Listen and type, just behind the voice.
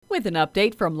With an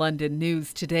update from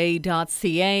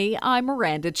LondonNewsToday.ca, I'm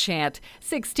Miranda Chant.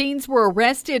 6 teens were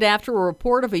arrested after a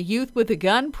report of a youth with a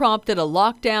gun prompted a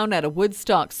lockdown at a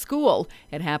Woodstock school.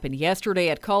 It happened yesterday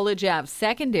at College Ave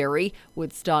Secondary.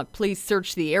 Woodstock police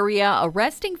searched the area,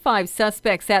 arresting 5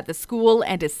 suspects at the school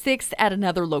and a 6th at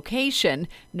another location.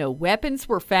 No weapons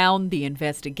were found. The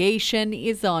investigation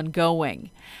is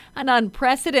ongoing. An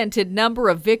unprecedented number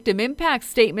of victim impact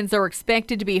statements are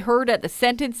expected to be heard at the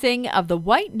sentencing of the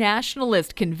white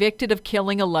nationalist convicted of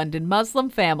killing a London Muslim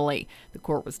family. The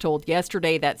court was told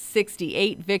yesterday that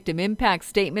 68 victim impact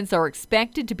statements are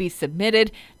expected to be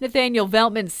submitted. Nathaniel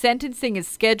Veltman's sentencing is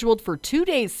scheduled for 2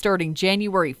 days starting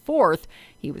January 4th.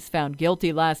 He was found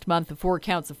guilty last month of 4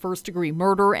 counts of first-degree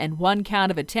murder and 1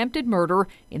 count of attempted murder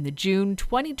in the June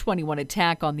 2021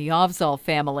 attack on the Afzaal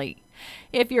family.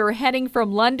 If you're heading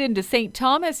from London to St.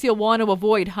 Thomas, you'll want to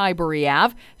avoid Highbury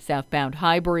Ave. Southbound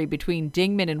Highbury between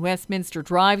Dingman and Westminster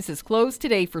Drives is closed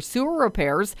today for sewer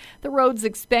repairs. The road's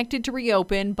expected to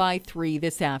reopen by 3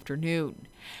 this afternoon.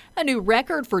 A new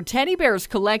record for teddy bears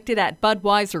collected at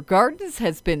Budweiser Gardens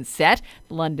has been set.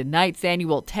 The London Knights'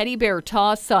 annual teddy bear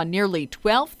toss saw nearly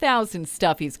 12,000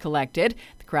 stuffies collected.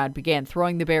 The crowd began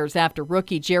throwing the bears after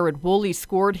rookie Jared Woolley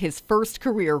scored his first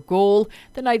career goal.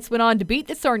 The Knights went on to beat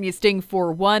the Sarnia Sting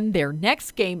 4-1. Their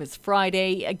next game is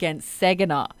Friday against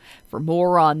Saginaw. For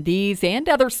more on these and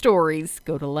other stories,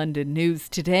 go to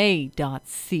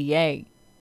LondonNewsToday.ca.